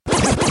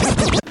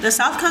The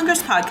South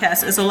Congress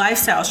podcast is a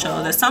lifestyle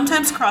show that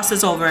sometimes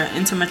crosses over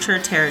into mature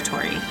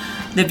territory.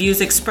 The views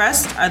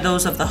expressed are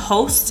those of the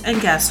hosts and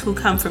guests who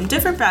come from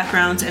different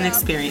backgrounds and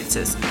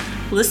experiences.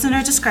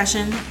 Listener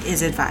discretion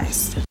is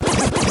advised.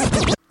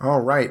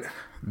 All right.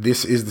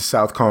 This is the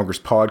South Congress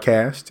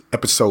podcast,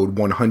 episode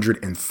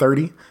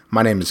 130.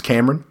 My name is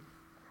Cameron.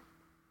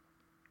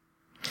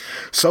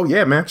 So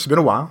yeah, man, it's been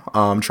a while.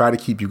 Try to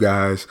keep you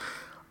guys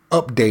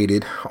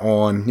updated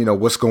on,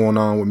 what's going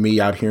on with me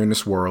out here in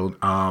this world.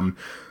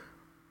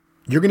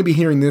 You're going to be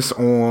hearing this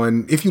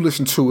on, if you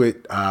listen to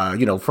it,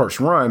 first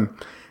run,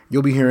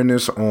 you'll be hearing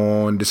this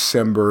on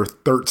December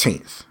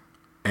 13th.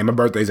 And my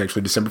birthday is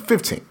actually December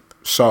 15th.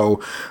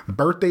 So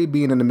birthday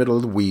being in the middle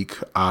of the week,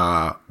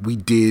 we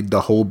did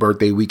the whole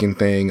birthday weekend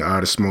thing,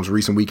 this most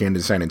recent weekend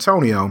in San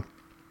Antonio.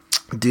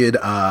 Did,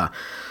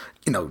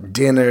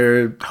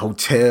 dinner,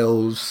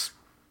 hotels,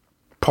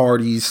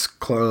 parties,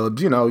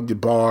 clubs, the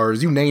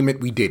bars, you name it,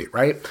 we did it,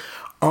 right?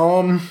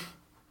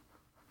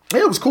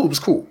 Yeah, it was cool.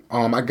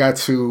 I got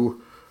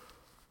to,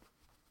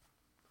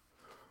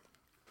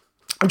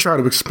 I'm trying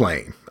to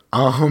explain.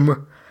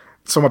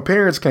 So my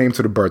parents came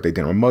to the birthday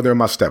dinner, my mother and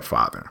my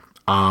stepfather.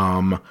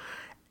 And,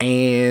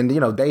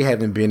 they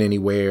haven't been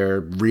anywhere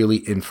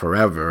really in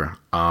forever,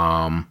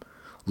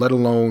 let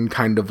alone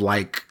kind of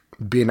like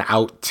been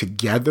out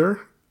together,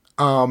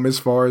 as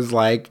far as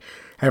like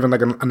having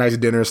like a nice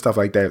dinner and stuff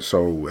like that.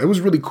 So it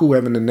was really cool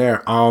having them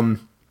there.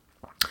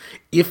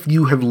 If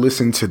you have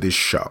listened to this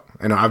show,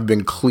 and I've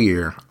been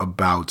clear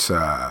about,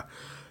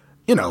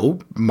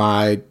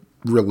 my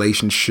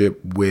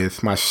relationship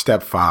with my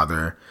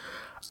stepfather,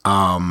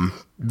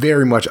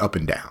 very much up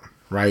and down,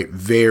 right?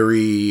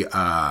 Very,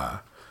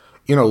 like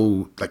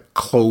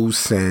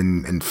close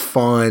and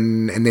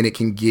fun, and then it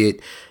can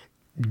get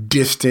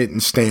distant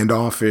and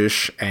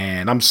standoffish.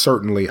 And I'm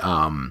certainly,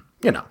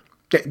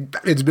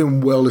 it's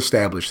been well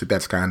established that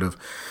that's kind of,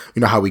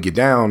 how we get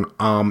down.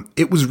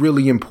 It was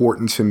really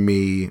important to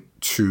me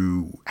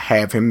to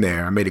have him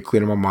there. I made it clear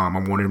to my mom I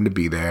wanted him to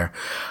be there.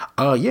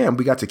 And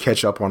we got to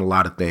catch up on a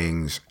lot of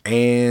things.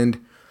 And,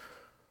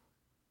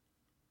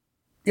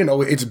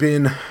 it's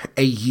been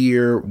a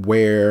year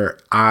where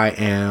I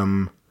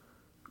am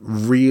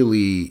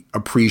really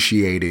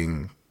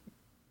appreciating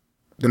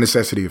the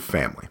necessity of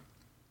family.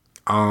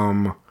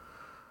 I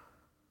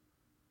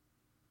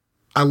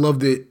love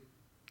that,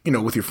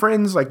 with your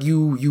friends, like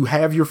you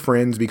have your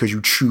friends because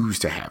you choose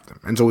to have them.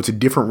 And so it's a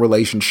different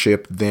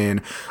relationship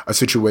than a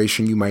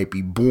situation you might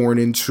be born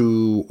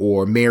into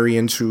or marry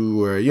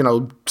into or,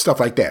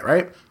 stuff like that,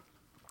 right?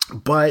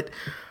 But,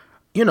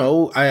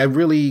 I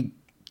really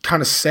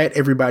kind of sat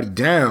everybody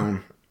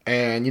down.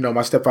 And,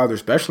 my stepfather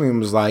especially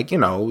was like,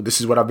 this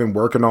is what I've been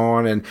working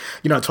on. And,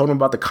 I told him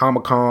about the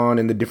Comic-Con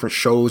and the different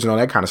shows and all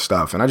that kind of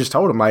stuff. And I just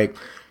told him, like,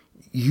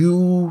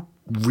 you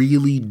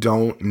really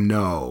don't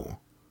know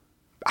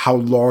how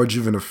large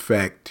of an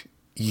effect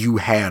you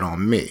had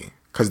on me.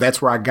 Because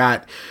that's where I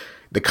got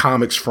the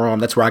comics from.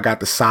 That's where I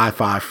got the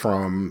sci-fi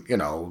from.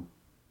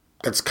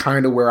 That's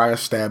kind of where I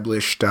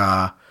established,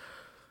 my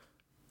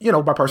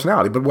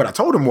personality. But what I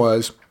told him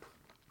was,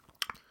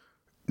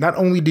 not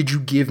only did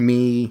you give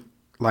me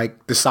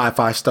like the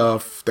sci-fi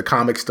stuff, the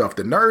comic stuff,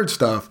 the nerd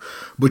stuff,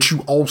 but you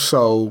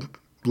also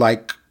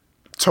like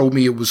told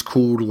me it was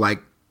cool to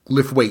like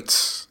lift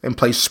weights and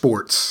play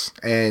sports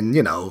and,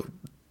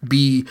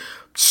 be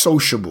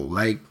sociable.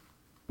 Like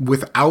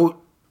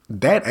without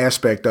that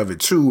aspect of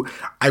it too,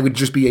 I would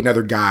just be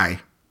another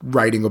guy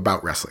writing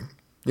about wrestling.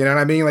 You know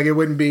what I mean? Like it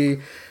wouldn't be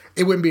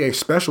a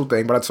special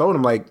thing, but I told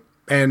him like,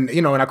 and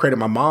I credit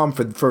my mom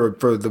for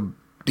the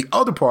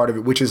other part of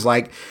it, which is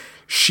like,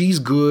 she's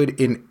good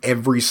in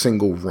every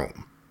single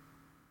room.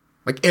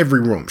 Like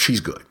every room, she's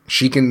good.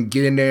 She can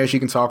get in there. She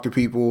can talk to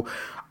people.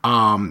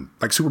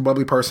 Like super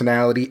bubbly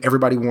personality.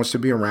 Everybody wants to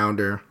be around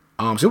her.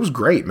 So it was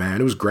great,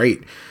 man. It was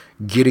great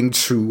getting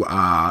to,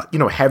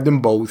 have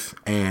them both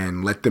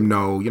and let them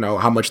know,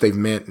 how much they've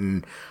meant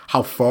and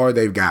how far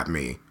they've got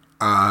me,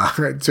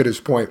 to this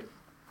point.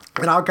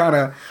 And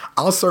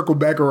I'll circle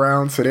back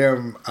around to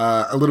them,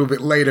 a little bit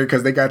later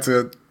because they got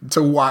to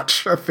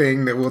watch a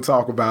thing that we'll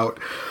talk about.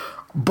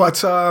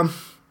 But,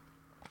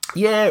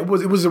 it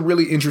was a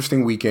really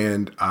interesting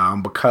weekend,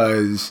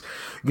 because,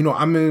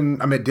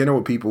 I'm at dinner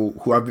with people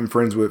who I've been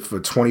friends with for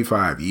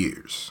 25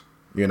 years,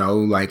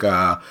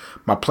 my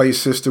play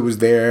sister was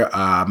there.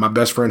 My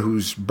best friend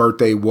whose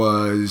birthday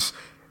was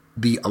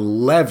the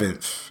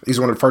 11th. He's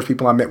one of the first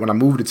people I met when I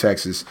moved to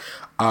Texas.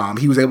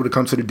 He was able to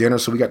come to the dinner,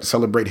 so we got to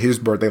celebrate his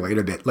birthday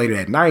later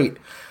that night.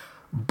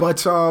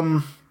 But,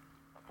 and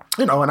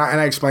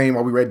I explained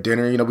while we were at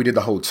dinner, we did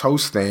the whole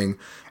toast thing.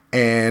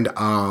 And,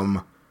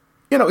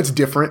 it's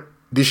different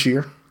this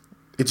year.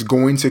 It's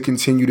going to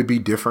continue to be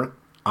different.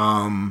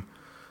 And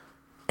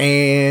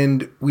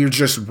we're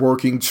just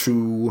working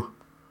to,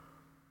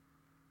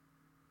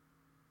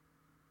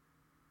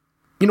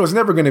 it's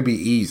never going to be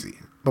easy,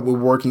 but we're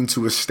working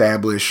to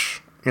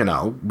establish,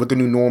 what the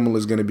new normal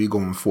is going to be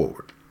going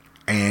forward.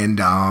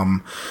 And,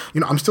 I'm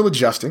still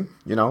adjusting,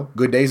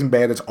 good days and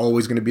bad. That's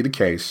always going to be the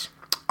case.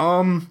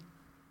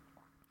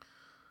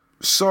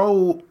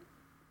 So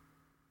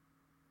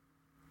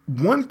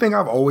one thing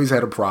I've always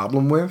had a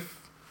problem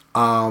with,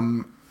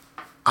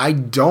 I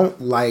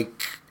don't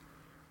like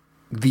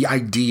the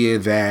idea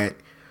that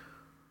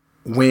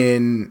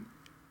when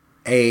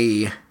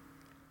a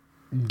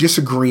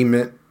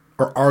disagreement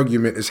or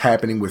argument is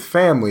happening with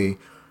family,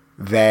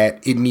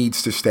 that it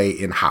needs to stay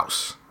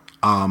in-house.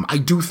 I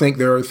do think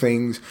there are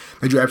things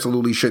that you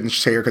absolutely shouldn't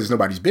share because it's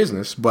nobody's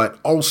business, but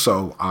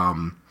also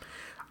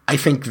I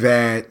think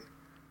that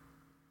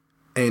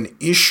an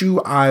issue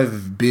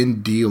I've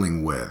been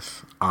dealing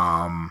with,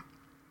 and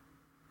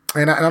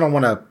I don't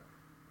want to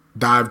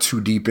dive too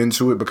deep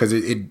into it because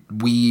it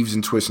weaves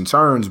and twists and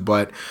turns,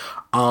 but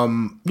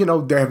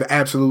there have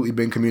absolutely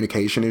been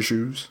communication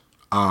issues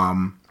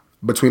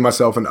between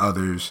myself and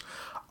others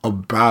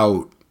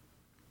about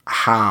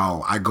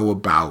how I go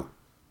about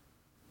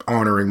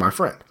honoring my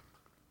friend.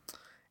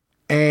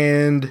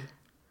 And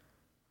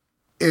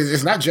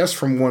it's not just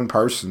from one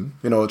person,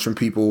 it's from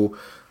people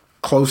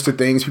close to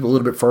things, people a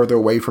little bit further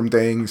away from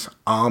things.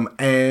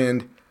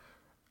 And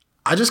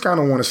I just kind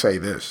of want to say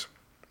this,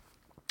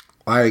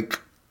 like,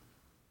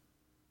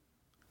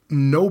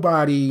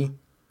 nobody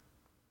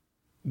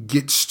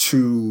gets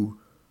to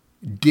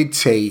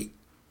dictate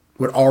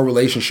what our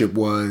relationship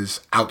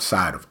was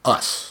outside of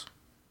us.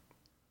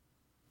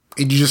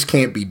 It just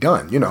can't be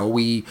done.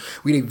 We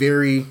had a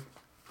very,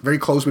 very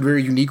close but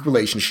very unique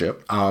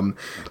relationship.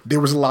 There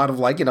was a lot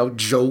of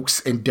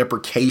jokes and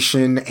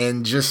deprecation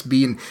and just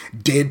being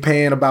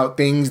deadpan about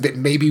things that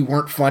maybe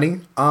weren't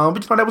funny.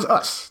 But that was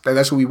us.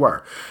 That's who we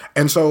were.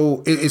 And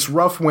so it's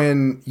rough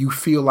when you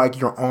feel like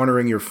you're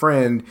honoring your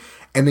friend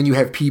and then you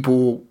have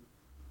people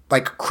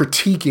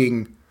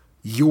critiquing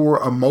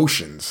your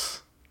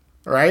emotions,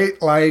 right?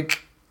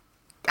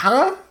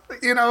 Huh?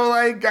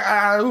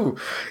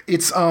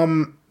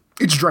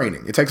 It's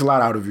draining. It takes a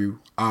lot out of you.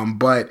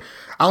 But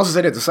I also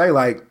say that to say,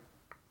 I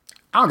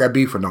don't got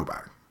beef for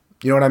nobody.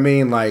 You know what I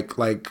mean?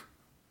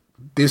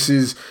 This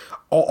is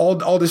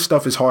all this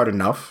stuff is hard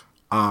enough.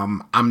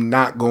 I'm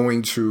not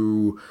going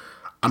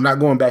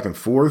back and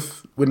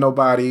forth with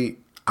nobody.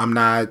 I'm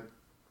not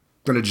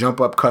going to jump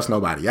up, cuss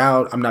nobody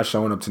out. I'm not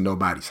showing up to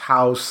nobody's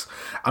house.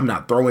 I'm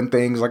not throwing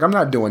things. I'm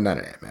not doing none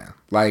of that, man.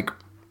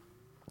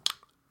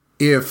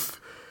 If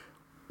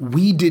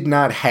we did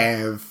not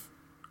have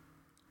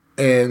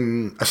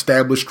an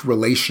established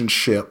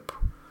relationship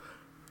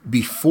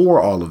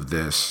before all of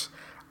this,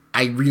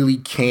 I really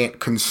can't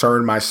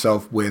concern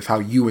myself with how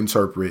you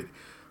interpret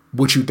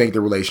what you think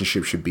the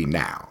relationship should be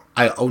now.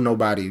 I owe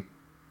nobody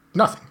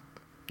nothing.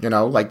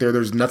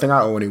 There's nothing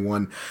I owe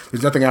anyone.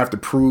 There's nothing I have to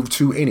prove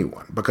to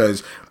anyone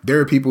because there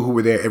are people who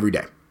were there every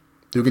day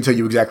who can tell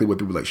you exactly what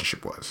the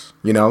relationship was.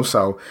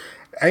 So,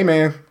 hey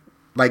man,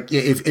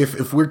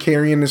 if we're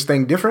carrying this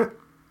thing different,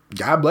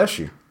 God bless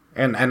you.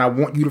 And I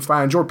want you to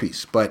find your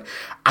peace, but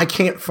I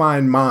can't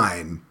find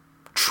mine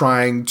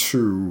trying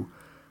to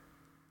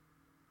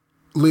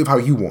live how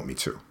you want me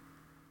to.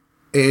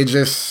 It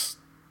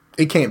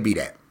can't be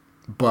that.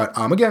 But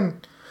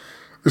again,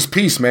 it's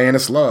peace, man.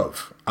 It's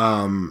love.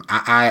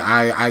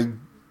 I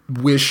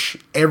wish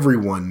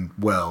everyone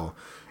well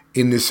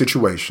in this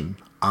situation.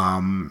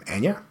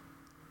 And yeah,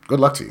 good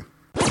luck to you.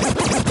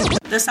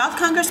 The South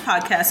Congress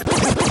Podcast.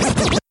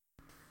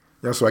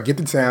 So I get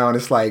to town.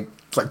 It's like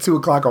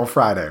 2:00 on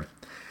Friday.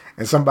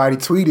 And somebody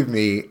tweeted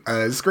me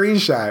a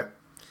screenshot.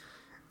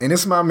 And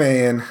it's my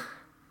man,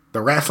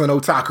 the Wrestling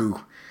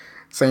Otaku,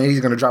 saying he's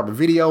going to drop a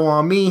video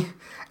on me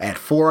at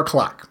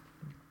 4:00.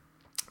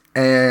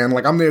 And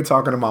I'm there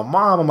talking to my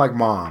mom. I'm like,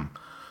 Mom.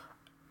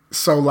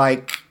 So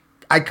I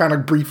kind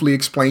of briefly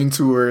explained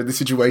to her the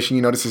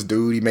situation. This is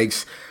dude, he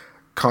makes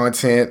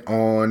content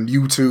on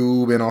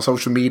YouTube and on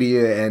social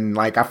media. And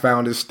I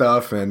found his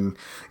stuff. And,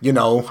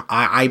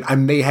 I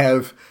may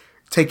have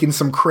taken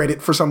some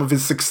credit for some of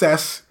his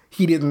success.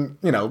 He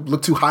didn't,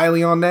 look too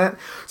highly on that.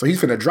 So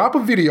he's finna drop a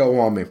video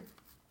on me.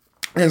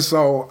 And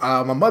so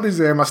my mother's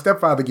there, my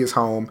stepfather gets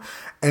home,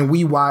 and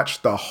we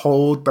watch the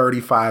whole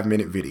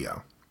 35-minute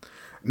video.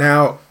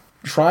 Now,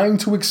 trying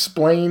to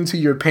explain to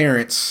your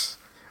parents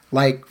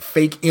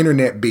fake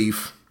internet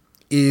beef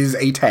is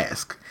a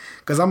task.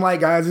 Because I'm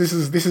like, guys, this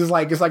is it's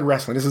like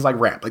wrestling. This is like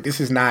rap.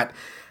 This is not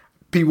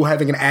people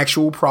having an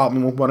actual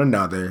problem with one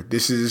another.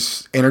 This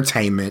is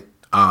entertainment.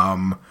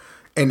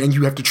 And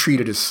you have to treat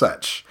it as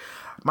such.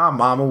 My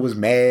mama was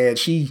mad.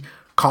 She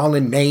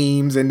calling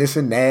names and this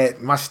and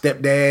that. My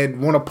stepdad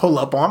want to pull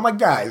up on. I'm like,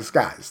 guys,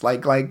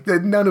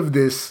 none of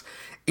this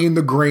in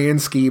the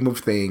grand scheme of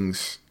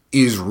things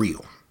is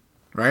real,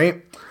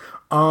 right?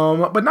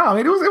 But no,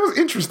 it was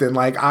interesting.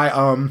 I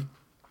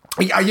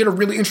hit a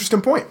really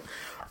interesting point.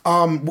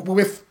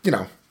 With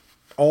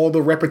all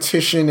the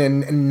repetition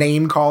and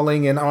name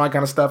calling and all that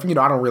kind of stuff.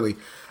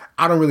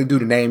 I don't really do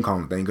the name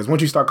calling thing because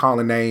once you start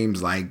calling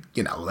names,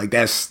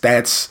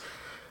 that's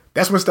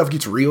when stuff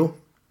gets real.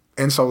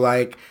 And so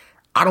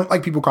I don't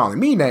like people calling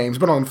me names,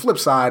 but on the flip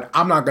side,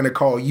 I'm not going to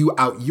call you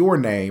out your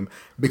name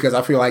because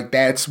I feel like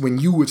that's when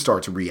you would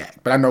start to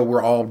react. But I know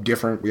we're all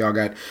different. We all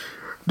got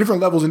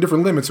different levels and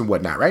different limits and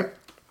whatnot, right?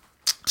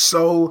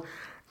 So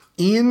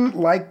in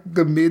like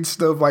the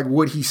midst of like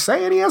what he's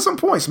saying, he has some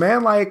points,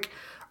 man. Like,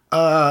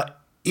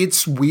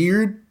 it's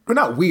weird. Well,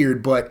 not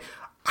weird, but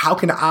how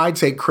can I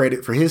take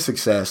credit for his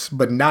success,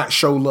 but not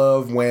show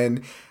love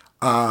when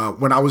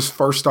I was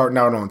first starting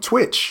out on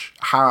Twitch,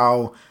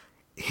 how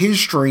his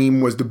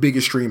stream was the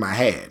biggest stream I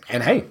had.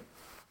 And hey,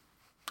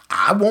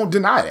 I won't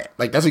deny that.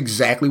 Like, that's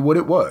exactly what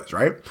it was,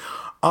 right?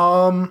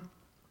 Yeah,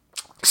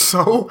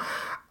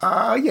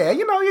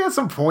 you know, he had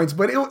some points,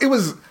 but it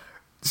was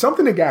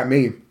something that got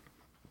me.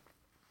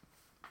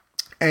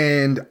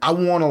 And I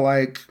want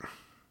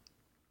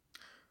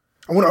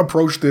to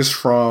approach this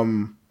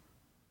from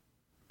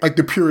like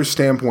the purest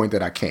standpoint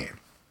that I can.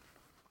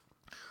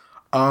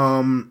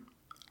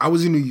 I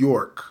was in New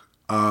York,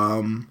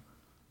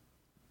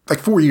 like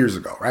 4 years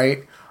ago,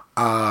 right?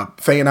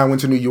 Faye and I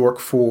went to New York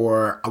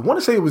for, I want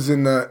to say it was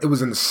in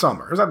the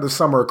summer. It was like the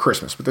summer or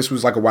Christmas, but this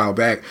was like a while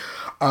back.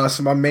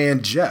 So my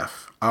man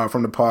Jeff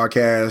from the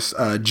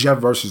podcast, Jeff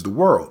versus the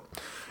World.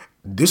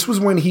 This was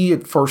when he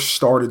had first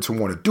started to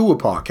want to do a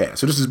podcast.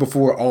 So this is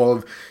before all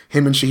of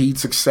him and Shahid's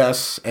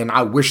success, and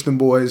I wish them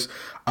boys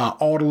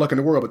all the luck in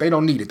the world, but they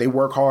don't need it. They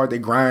work hard, they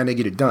grind, they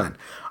get it done.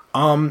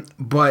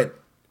 But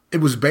it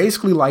was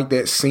basically like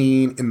that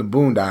scene in the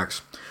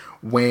Boondocks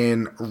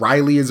when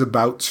Riley is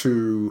about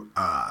to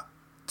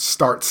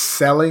start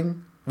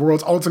selling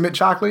World's Ultimate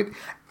Chocolate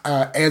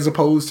as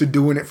opposed to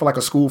doing it for like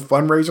a school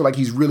fundraiser, like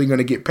he's really going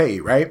to get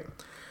paid, right?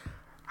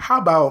 How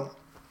about,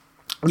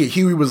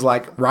 Huey was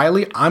like,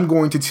 Riley, I'm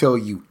going to tell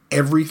you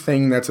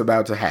everything that's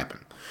about to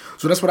happen.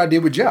 So that's what I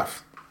did with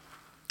Jeff.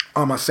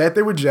 I sat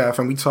there with Jeff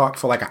and we talked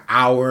for like an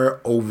hour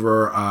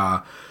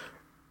over,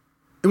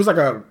 it was like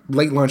a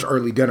late lunch,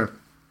 early dinner.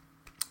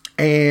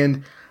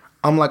 And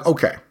I'm like,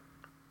 okay,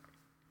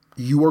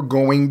 you're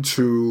going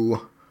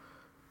to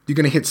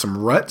hit some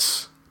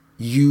ruts.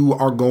 You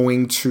are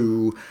going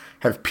to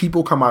have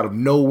people come out of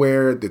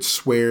nowhere that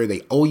swear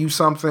they owe you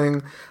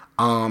something.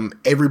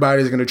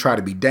 Everybody's going to try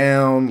to be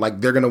down. Like,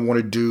 they're going to want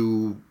to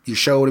do your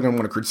show. They're going to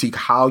want to critique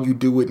how you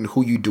do it and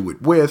who you do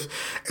it with.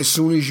 As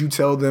soon as you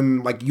tell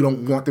them, like, you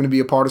don't want them to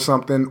be a part of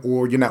something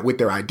or you're not with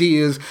their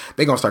ideas,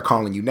 they're going to start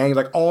calling you names.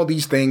 Like, all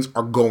these things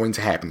are going to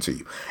happen to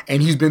you.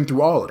 And he's been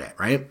through all of that,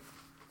 right?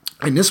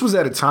 And this was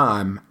at a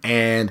time,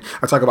 and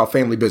I talk about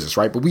family business,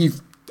 right? But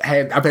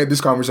I've had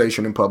this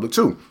conversation in public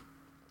too.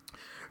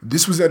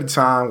 This was at a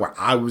time where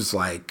I was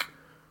like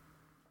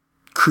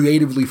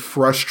creatively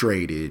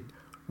frustrated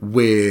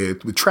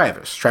with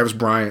Travis. Travis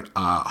Bryant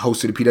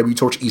hosted the PW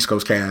Torch East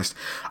Coast cast.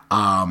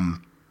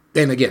 And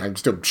again, I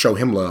still show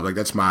him love. Like,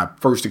 that's my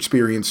first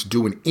experience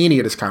doing any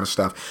of this kind of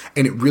stuff.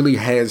 And it really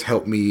has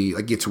helped me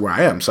like get to where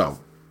I am. So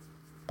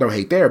no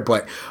hate there.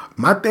 But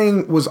my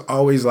thing was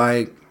always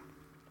like,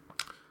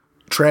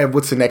 Trav,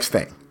 what's the next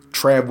thing?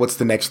 Trav, what's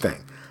the next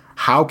thing?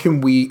 How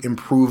can we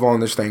improve on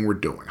this thing we're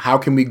doing? How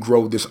can we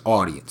grow this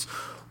audience?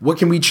 What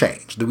can we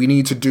change? Do we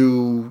need to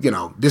do,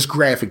 this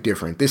graphic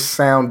different, this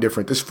sound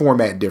different, this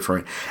format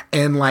different?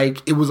 And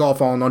like, it was all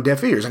falling on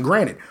deaf ears. And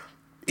granted,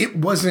 it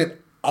wasn't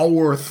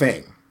our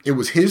thing. It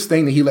was his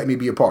thing that he let me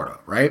be a part of,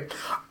 right?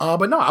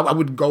 But no, I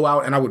would go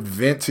out and I would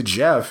vent to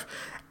Jeff.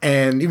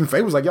 And even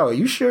Faye was like, yo, are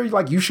you sure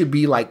like you should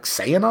be like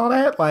saying all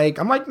that? Like,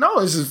 I'm like, no,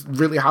 this is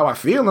really how I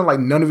feel. And like,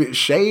 none of it's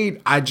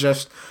shade. I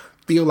just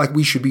feel like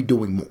we should be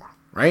doing more,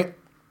 right?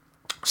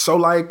 So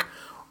like,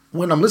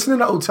 when I'm listening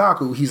to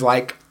Otaku, he's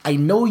like, I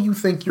know you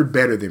think you're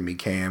better than me,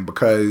 Cam,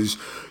 because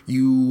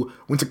you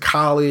went to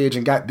college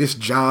and got this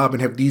job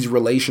and have these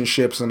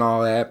relationships and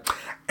all that.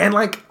 And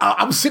like,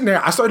 I was sitting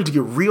there, I started to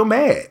get real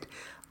mad.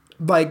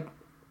 Like,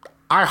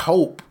 I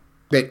hope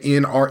that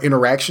in our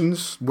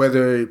interactions,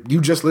 whether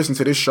you just listen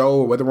to this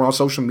show or whether we're on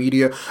social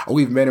media or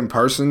we've met in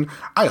person,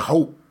 I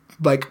hope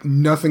like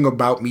nothing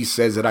about me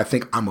says that I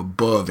think I'm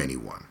above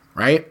anyone,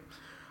 right?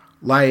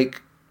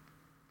 Like,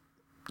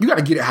 you got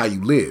to get it how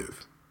you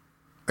live.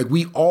 Like,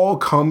 we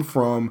all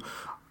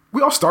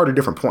start at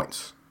different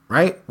points,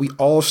 right? We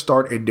all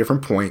start at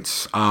different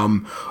points.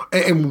 And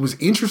what was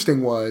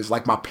interesting was,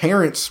 like, my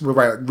parents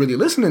were really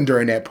listening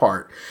during that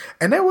part.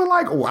 And they were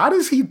like, why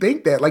does he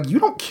think that? Like, you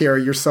don't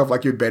carry yourself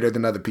like you're better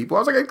than other people. I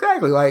was like,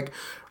 exactly. Like,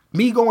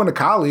 me going to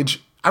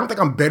college, I don't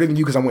think I'm better than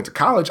you because I went to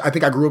college. I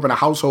think I grew up in a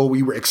household where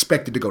you were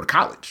expected to go to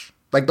college.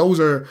 Like,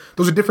 those are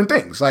different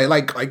things.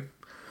 Like,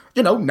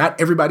 not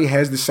everybody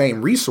has the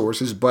same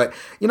resources, but,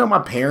 my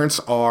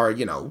parents are,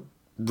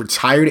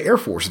 retired Air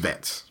Force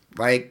vets.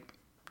 Like,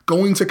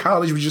 going to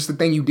college was just the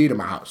thing you did in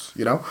my house,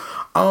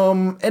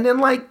 And then,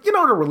 like, the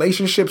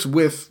relationships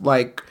with,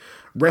 like,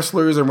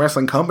 wrestlers and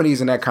wrestling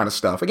companies and that kind of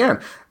stuff. Again,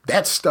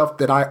 that's stuff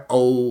that I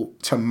owe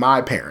to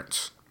my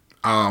parents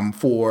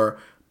for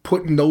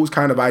putting those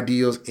kind of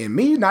ideals in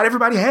me. Not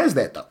everybody has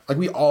that, though. Like,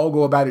 we all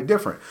go about it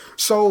different.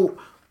 So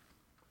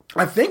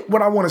I think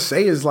what I want to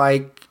say is,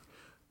 like,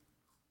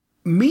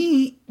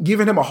 me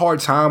giving him a hard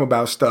time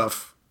about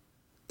stuff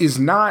is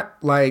not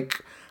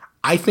like,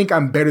 I think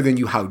I'm better than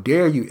you, how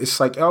dare you? It's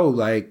like, oh,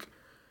 like,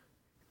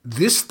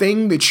 this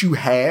thing that you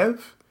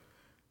have,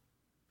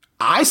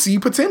 I see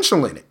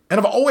potential in it. And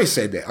I've always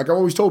said that. Like, I've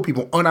always told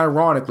people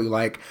unironically,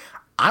 like,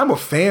 I'm a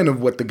fan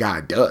of what the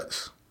guy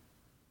does.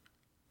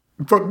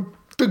 For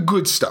the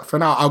good stuff.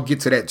 And I'll get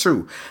to that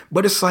too.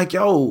 But it's like,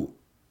 yo,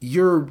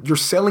 you're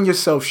selling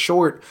yourself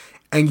short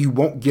and you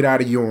won't get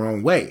out of your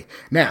own way.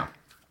 Now,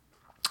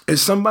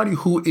 as somebody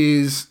who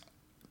is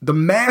the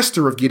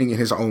master of getting in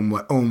his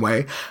own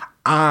way,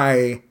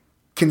 I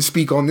can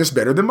speak on this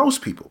better than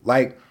most people.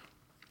 Like,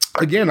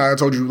 again, I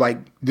told you, like,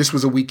 this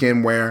was a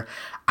weekend where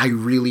I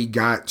really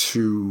got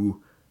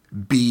to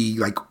be,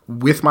 like,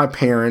 with my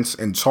parents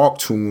and talk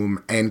to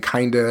them and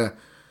kind of,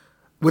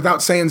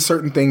 without saying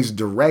certain things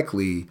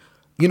directly,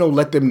 you know,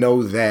 let them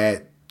know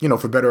that, you know,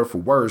 for better or for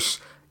worse,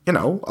 you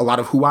know, a lot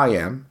of who I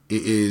am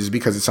is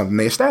because it's something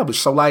they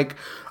established. So, like,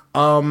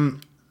 my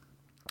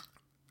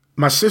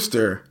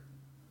sister,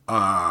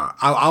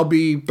 I'll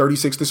be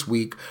 36 this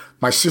week.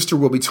 My sister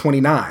will be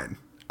 29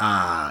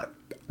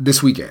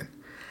 this weekend.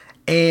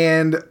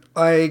 And,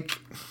 like,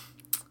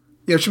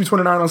 yeah, she'll be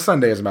 29 on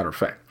Sunday, as a matter of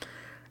fact.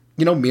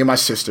 You know, me and my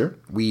sister,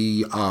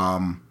 we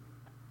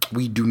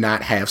do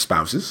not have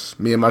spouses.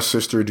 Me and my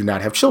sister do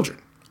not have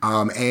children.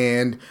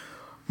 And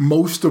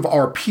most of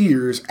our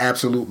peers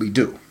absolutely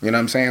do. You know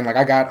what I'm saying? Like,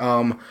 I got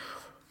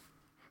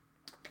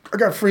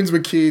friends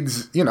with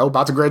kids, you know,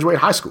 about to graduate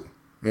high school,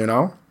 you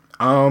know?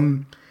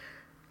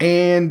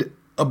 And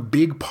a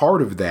big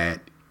part of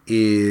that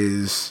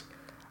is,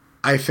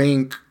 I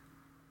think,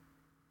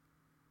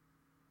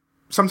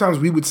 sometimes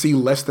we would see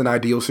less than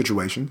ideal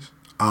situations,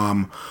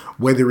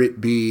 whether it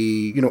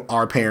be, you know,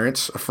 our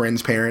parents, a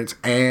friend's parents.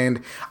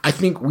 And I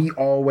think we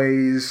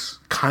always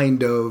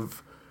kind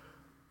of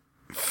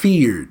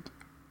feared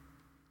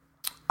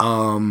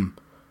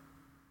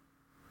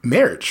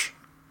marriage.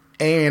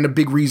 And a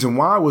big reason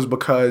why was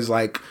because,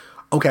 like,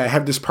 okay, I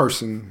have this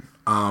person,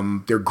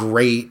 they're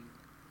great,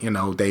 you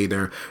know,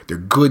 they're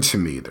good to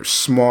me, they're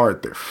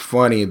smart, they're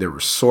funny, they're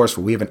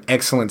resourceful, we have an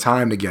excellent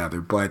time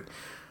together, but,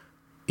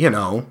 you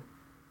know,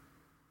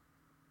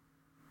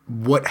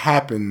 what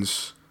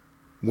happens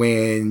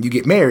when you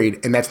get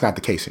married and that's not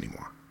the case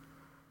anymore?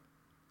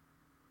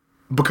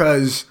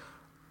 Because,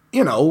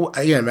 you know,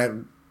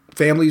 again,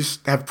 families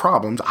have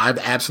problems. I've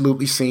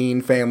absolutely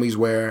seen families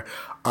where,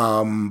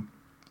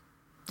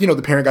 you know,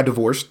 the parent got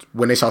divorced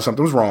when they saw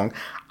something was wrong.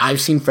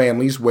 I've seen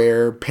families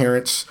where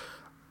parents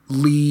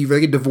leave, they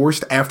get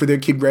divorced after their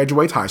kid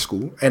graduates high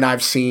school. And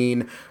I've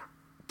seen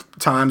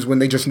times when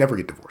they just never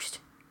get divorced.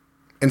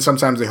 And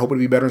sometimes they hope it'll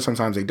be better and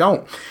sometimes they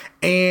don't.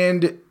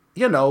 And,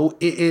 you know,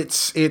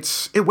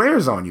 it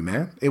wears on you,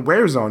 man. It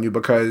wears on you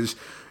because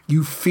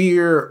you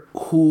fear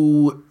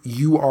who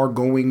you are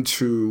going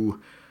to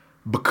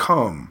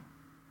become.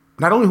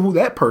 Not only who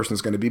that person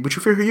is going to be, but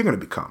you fear who you're going to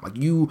become. Like,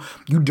 you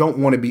don't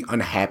want to be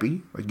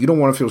unhappy. Like, you don't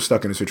want to feel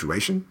stuck in a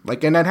situation.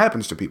 Like, and that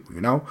happens to people,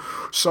 you know?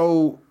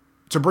 So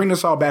to bring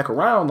this all back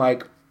around,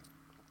 like,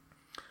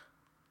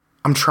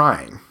 I'm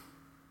trying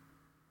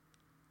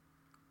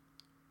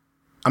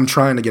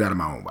to get out of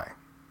my own way.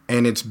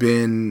 And it's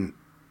been,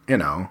 you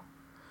know,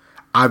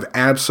 I've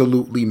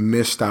absolutely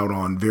missed out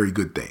on very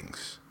good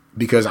things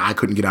because I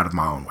couldn't get out of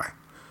my own way.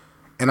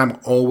 And I'm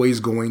always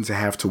going to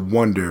have to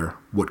wonder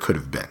what could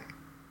have been.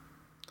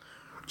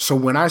 So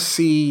when I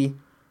see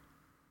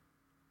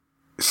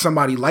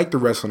somebody like the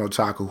Wrestling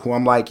Otaku, who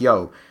I'm like,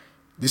 yo,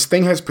 this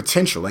thing has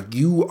potential. Like,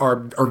 you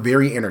are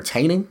very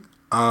entertaining.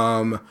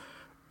 I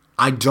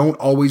don't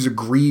always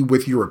agree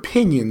with your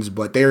opinions,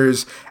 but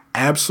there's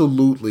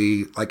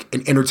absolutely, like,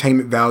 an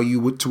entertainment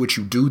value to what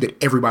you do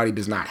that everybody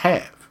does not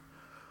have.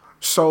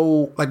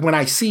 So, like, when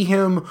I see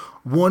him,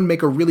 one,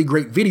 make a really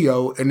great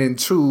video, and then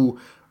two,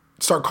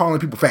 start calling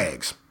people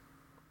fags.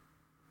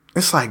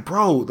 It's like,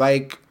 bro,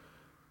 like,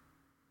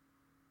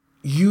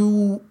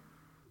 you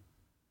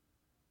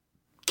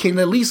can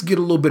at least get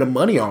a little bit of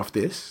money off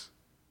this,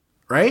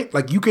 right?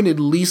 Like, you can at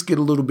least get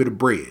a little bit of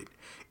bread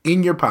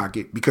in your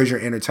pocket because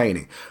you're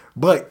entertaining.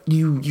 But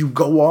you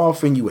go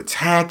off and you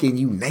attack and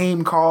you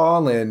name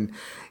call and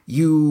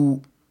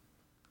you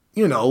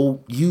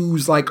know,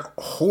 use, like,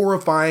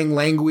 horrifying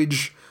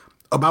language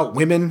about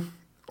women.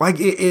 Like,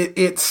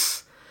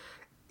 it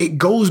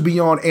goes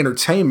beyond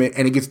entertainment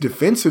and it gets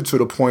defensive to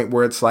the point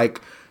where it's like,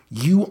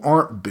 you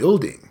aren't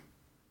building.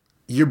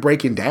 You're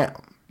breaking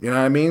down. You know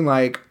what I mean?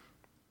 Like,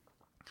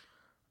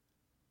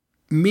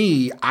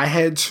 me, I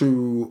had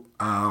to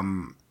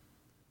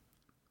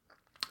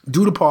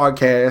do the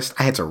podcast.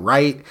 I had to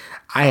write.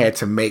 I had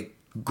to make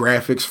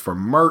graphics for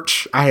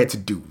merch. I had to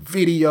do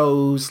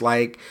videos.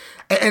 Like,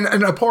 and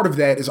a part of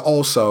that is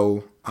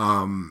also,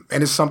 and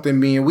it's something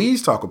me and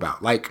Weez talk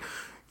about. Like,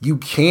 you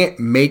can't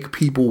make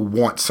people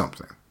want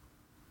something.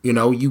 You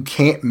know, you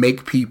can't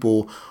make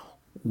people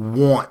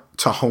want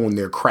to hone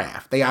their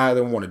craft. They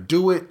either want to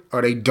do it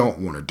or they don't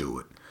want to do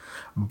it.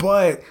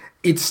 But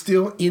it's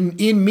still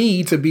in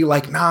me to be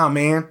like, nah,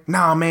 man,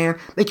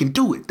 they can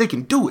do it. They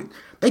can do it.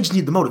 They just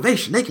need the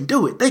motivation. They can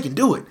do it. They can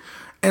do it.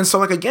 And so,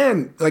 like,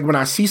 again, like, when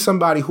I see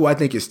somebody who I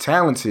think is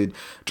talented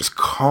just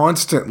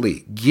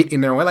constantly get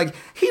in their way, like,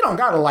 he don't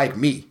got to like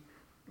me.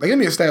 Like, let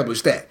me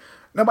establish that.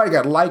 Nobody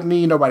got to like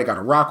me. Nobody got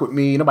to rock with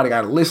me. Nobody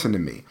got to listen to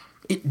me.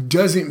 it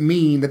doesn't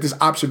mean that this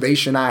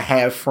observation I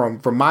have from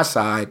my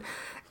side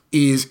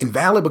is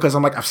invalid, because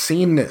I'm like, I've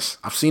seen this.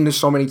 I've seen this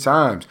so many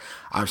times.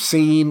 I've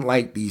seen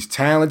like these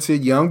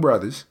talented young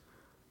brothers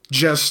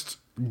just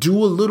do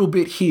a little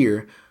bit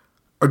here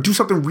or do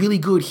something really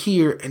good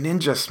here and then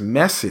just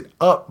mess it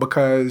up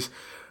because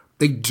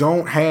they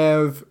don't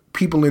have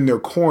people in their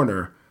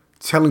corner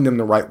telling them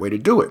the right way to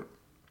do it.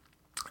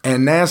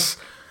 And that's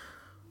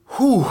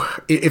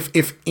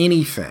if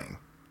anything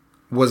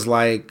was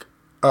like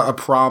a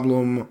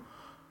problem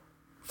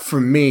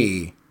for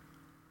me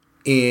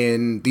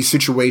in these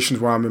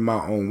situations where I'm in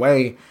my own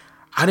way,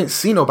 I didn't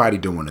see nobody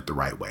doing it the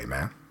right way,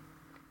 man.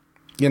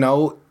 You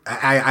know,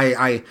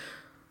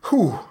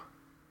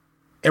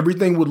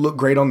 everything would look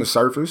great on the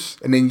surface,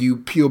 and then you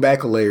peel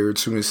back a layer or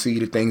two and see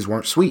that things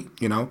weren't sweet,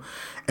 you know?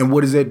 And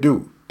what does that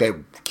do? That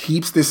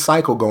keeps this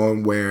cycle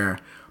going where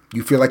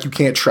you feel like you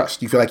can't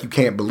trust, you feel like you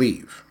can't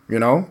believe, you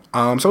know?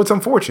 So it's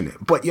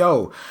unfortunate. But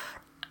yo,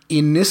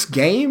 in this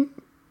game,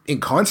 in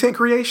content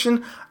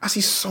creation, I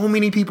see so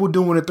many people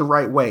doing it the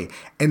right way.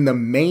 And the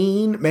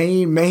main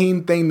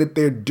thing that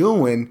they're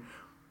doing,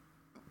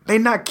 they're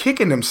not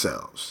kicking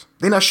themselves.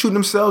 They're not shooting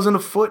themselves in the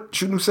foot,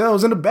 shooting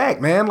themselves in the back,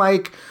 man.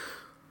 Like,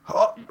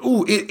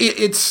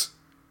 it's,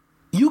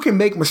 you can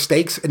make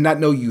mistakes and not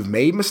know you've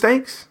made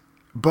mistakes.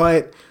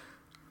 But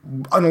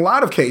in a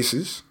lot of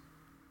cases,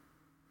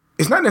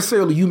 it's not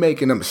necessarily you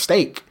making a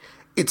mistake.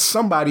 It's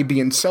somebody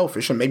being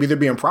selfish, and maybe they're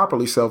being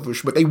properly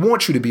selfish, but they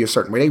want you to be a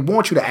certain way. They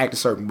want you to act a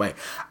certain way.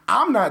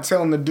 I'm not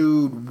telling the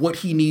dude what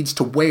he needs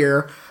to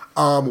wear,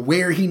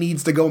 where he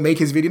needs to go make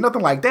his video,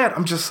 nothing like that.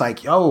 I'm just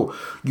like, yo,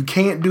 you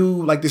can't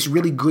do like this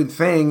really good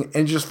thing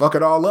and just fuck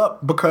it all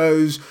up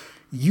because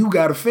you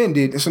got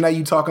offended. And so now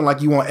you talking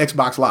like you on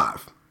Xbox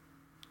Live.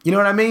 You know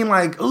what I mean?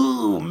 Like,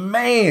 ooh,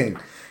 man,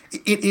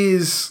 it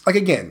is like,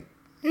 again,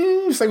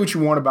 you say what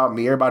you want about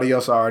me. Everybody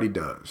else already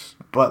does.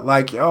 But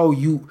like, yo,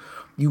 you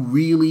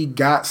really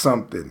got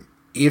something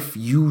if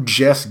you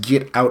just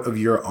get out of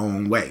your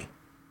own way.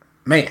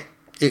 Man,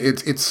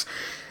 it's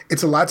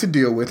a lot to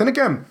deal with. And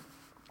again,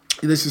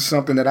 this is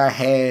something that I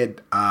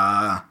had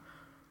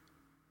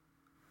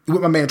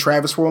with my man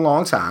Travis for a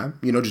long time,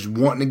 you know, just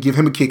wanting to give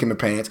him a kick in the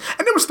pants.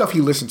 And there was stuff he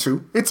listened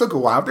to. It took a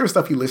while. There was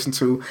stuff he listened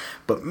to.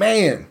 But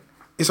man,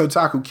 it's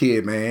Otaku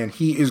Kid, man.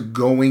 He is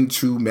going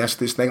to mess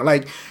this thing.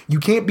 Like, you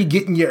can't be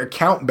getting your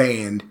account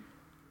banned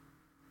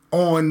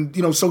on,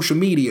 you know, social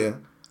media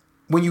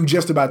when you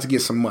just about to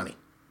get some money.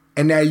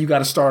 And now you got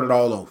to start it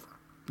all over.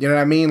 You know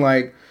what I mean?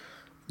 Like,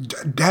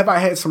 have I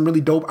had some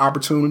really dope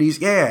opportunities?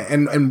 Yeah.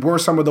 And were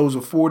some of those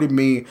afforded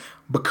me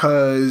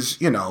because,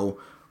 you know,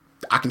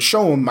 I can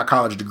show them my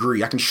college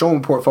degree. I can show them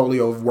a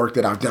portfolio of work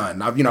that I've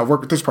done. I've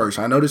worked with this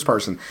person. I know this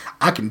person.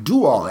 I can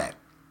do all that.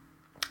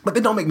 But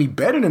they don't make me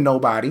better than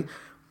nobody.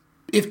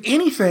 If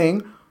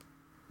anything,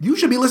 you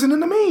should be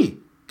listening to me.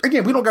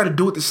 Again, we don't got to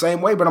do it the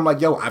same way, but I'm like,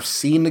 yo, I've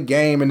seen the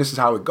game and this is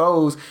how it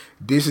goes.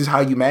 This is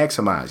how you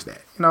maximize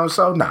that. You know,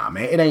 so nah,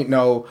 man, it ain't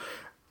no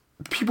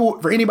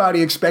people, for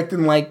anybody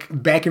expecting like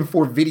back and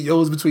forth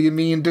videos between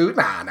me and dude.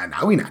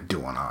 Nah, we not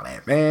doing all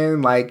that,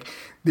 man. Like,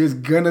 there's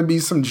gonna be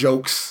some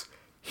jokes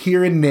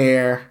here and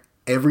there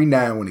every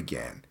now and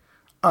again.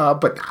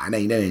 But nah,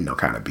 there ain't no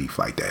kind of beef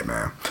like that,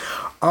 man.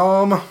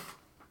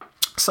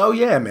 So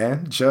yeah,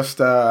 man, just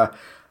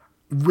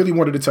really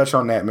wanted to touch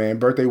on that, man.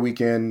 Birthday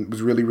weekend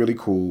was really, really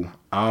cool.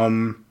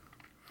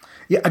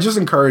 Yeah, I just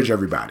encourage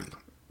everybody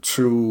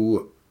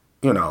to,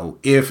 you know,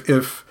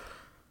 if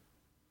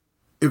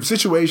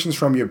situations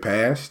from your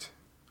past,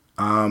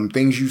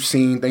 things you've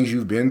seen, things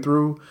you've been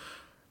through,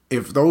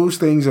 if those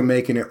things are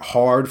making it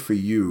hard for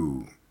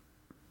you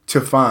to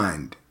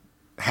find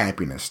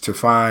happiness, to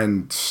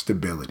find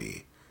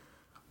stability,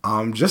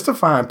 just to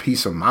find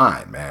peace of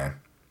mind, man.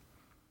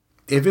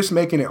 If it's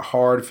making it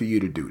hard for you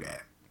to do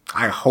that,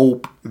 I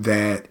hope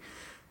that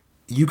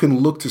you can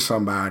look to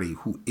somebody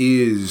who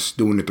is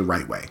doing it the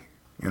right way.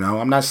 You know,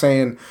 I'm not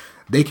saying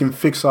they can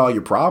fix all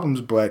your problems,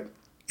 but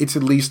it's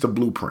at least a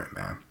blueprint,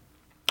 man.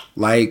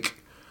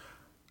 Like,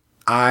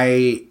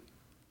 I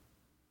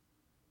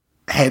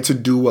had to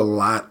do a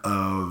lot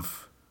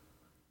of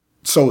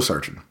soul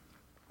searching,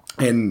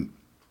 and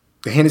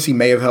the Hennessy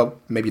may have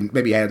helped, maybe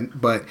it hadn't,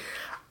 but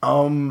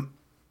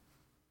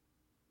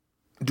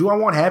do I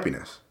want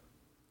happiness?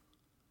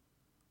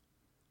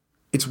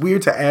 It's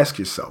weird to ask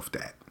yourself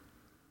that.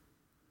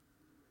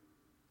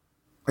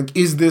 Like,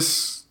 is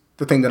this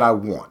the thing that I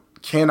want?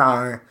 Can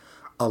I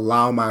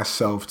allow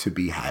myself to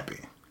be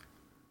happy?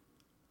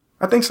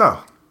 I think so.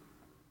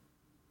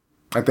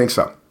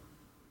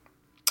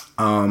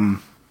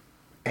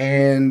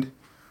 And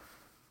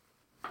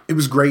it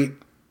was great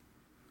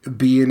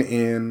being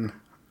in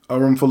a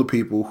room full of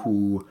people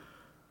who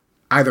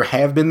either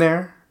have been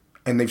there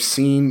and they've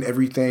seen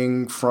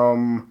everything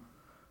from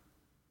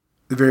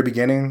the very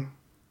beginning,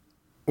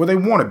 or they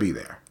want to be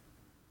there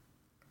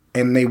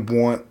and they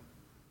want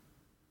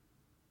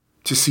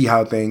to see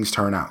how things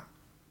turn out.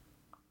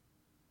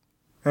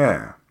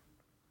 Yeah.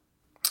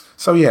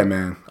 So yeah,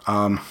 man.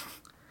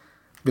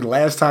 The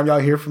last time y'all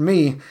hear from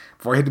me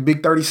before I hit the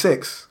big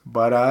 36.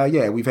 But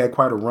yeah, we've had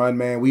quite a run,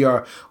 man. We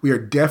are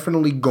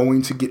definitely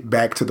going to get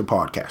back to the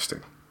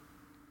podcasting.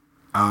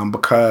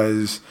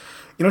 Because,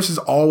 this has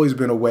always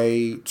been a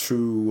way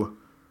to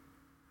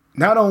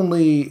not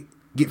only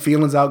get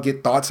feelings out,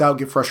 get thoughts out,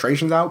 get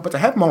frustrations out, but to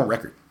have them on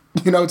record.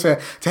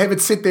 To have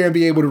it sit there and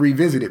be able to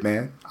revisit it,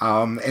 man.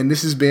 And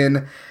this has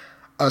been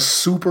a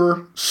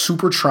super,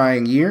 super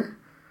trying year.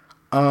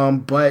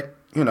 But,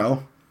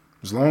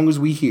 as long as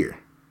we here,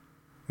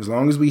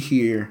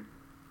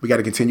 we got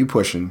to continue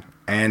pushing.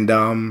 And,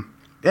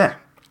 yeah,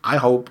 I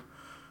hope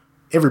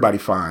everybody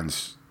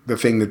finds the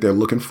thing that they're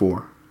looking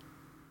for.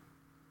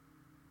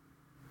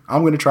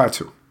 I'm going to try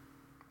to.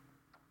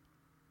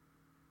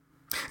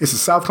 It's the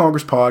South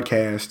Congress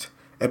Podcast,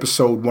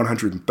 episode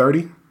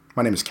 130.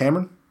 My name is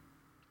Cameron.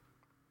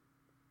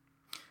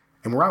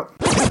 And we're out.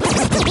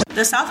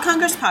 The South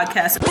Congress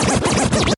Podcast.